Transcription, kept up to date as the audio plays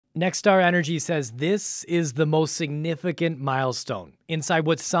NextStar Energy says this is the most significant milestone inside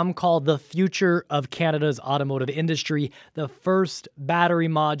what some call the future of Canada's automotive industry, the first battery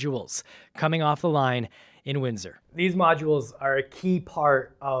modules coming off the line in Windsor. These modules are a key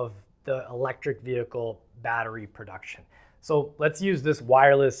part of the electric vehicle battery production. So let's use this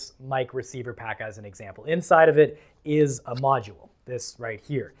wireless mic receiver pack as an example. Inside of it is a module, this right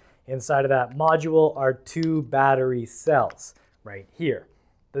here. Inside of that module are two battery cells right here.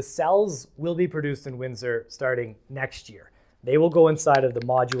 The cells will be produced in Windsor starting next year. They will go inside of the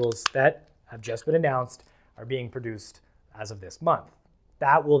modules that have just been announced are being produced as of this month.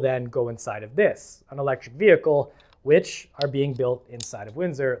 That will then go inside of this, an electric vehicle, which are being built inside of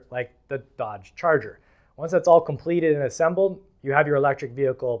Windsor, like the Dodge Charger. Once that's all completed and assembled, you have your electric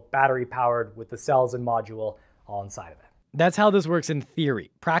vehicle battery powered with the cells and module all inside of it. That's how this works in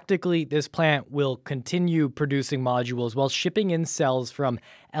theory. Practically, this plant will continue producing modules while shipping in cells from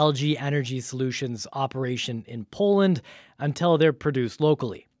LG Energy Solutions' operation in Poland until they're produced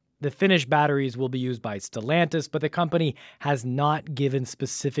locally. The finished batteries will be used by Stellantis, but the company has not given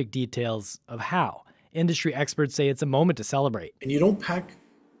specific details of how. Industry experts say it's a moment to celebrate. And you don't pack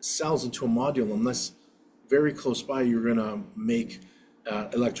cells into a module unless very close by you're going to make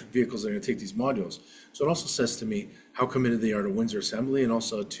electric vehicles that are going to take these modules. So it also says to me how committed they are to Windsor Assembly and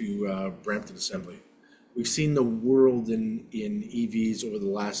also to Brampton Assembly. We've seen the world in EVs over the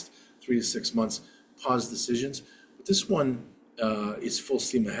last 3 to 6 months pause decisions, but this one is full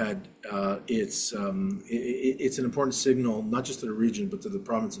steam ahead. It's an important signal, not just to the region, but to the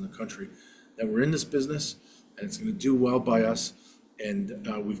province and the country, that we're in this business and it's going to do well by us. And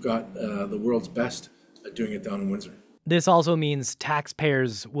we've got the world's best at doing it down in Windsor. This also means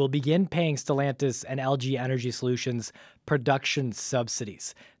taxpayers will begin paying Stellantis and LG Energy Solutions production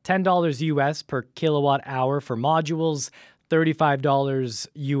subsidies. $10 US per kilowatt hour for modules, $35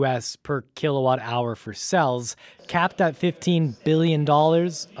 US per kilowatt hour for cells, capped at $15 billion,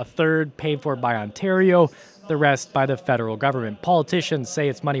 a third paid for by Ontario, the rest by the federal government. Politicians say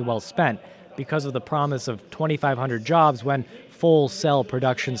it's money well spent because of the promise of 2,500 jobs when full cell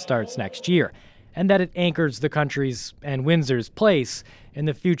production starts next year, and that it anchors the country's and Windsor's place in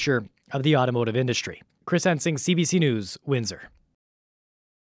the future of the automotive industry. Chris Ensing, CBC News, Windsor.